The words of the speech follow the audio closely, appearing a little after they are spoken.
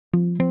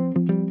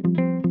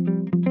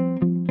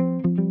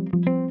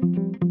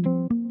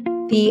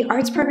The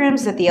arts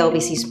programs that the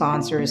LBC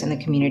sponsors in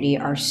the community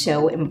are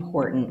so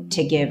important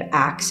to give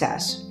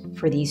access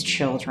for these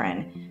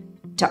children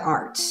to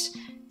arts,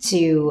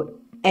 to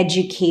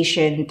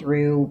education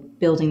through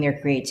building their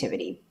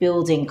creativity,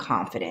 building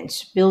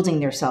confidence, building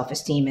their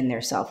self-esteem and their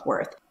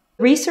self-worth.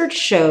 Research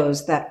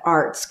shows that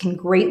arts can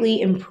greatly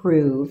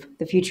improve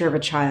the future of a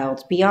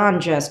child beyond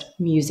just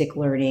music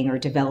learning or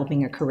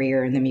developing a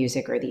career in the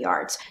music or the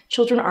arts.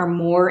 Children are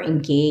more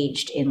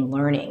engaged in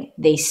learning.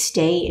 They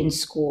stay in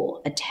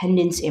school.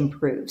 Attendance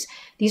improves.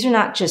 These are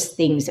not just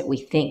things that we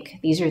think.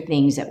 These are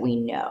things that we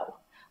know.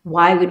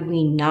 Why would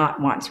we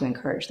not want to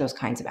encourage those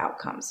kinds of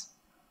outcomes?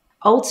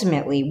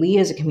 Ultimately, we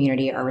as a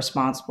community are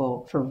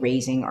responsible for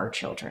raising our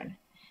children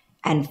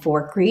and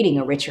for creating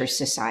a richer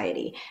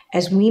society.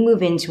 As we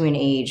move into an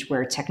age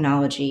where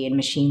technology and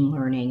machine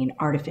learning and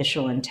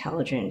artificial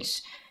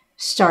intelligence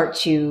start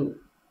to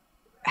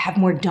have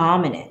more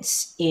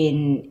dominance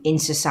in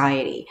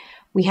society,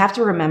 we have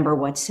to remember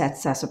what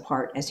sets us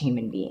apart as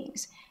human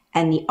beings.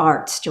 And the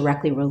arts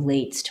directly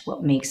relates to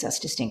what makes us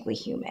distinctly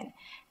human.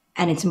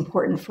 And it's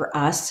important for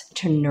us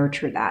to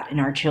nurture that in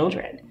our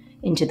children,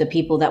 into the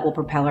people that will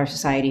propel our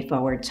society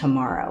forward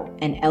tomorrow.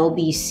 And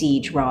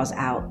LBC draws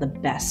out the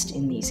best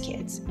in these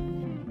kids.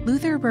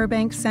 Luther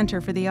Burbank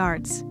Center for the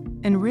Arts.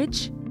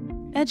 Enrich,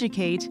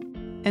 educate,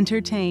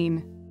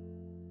 entertain.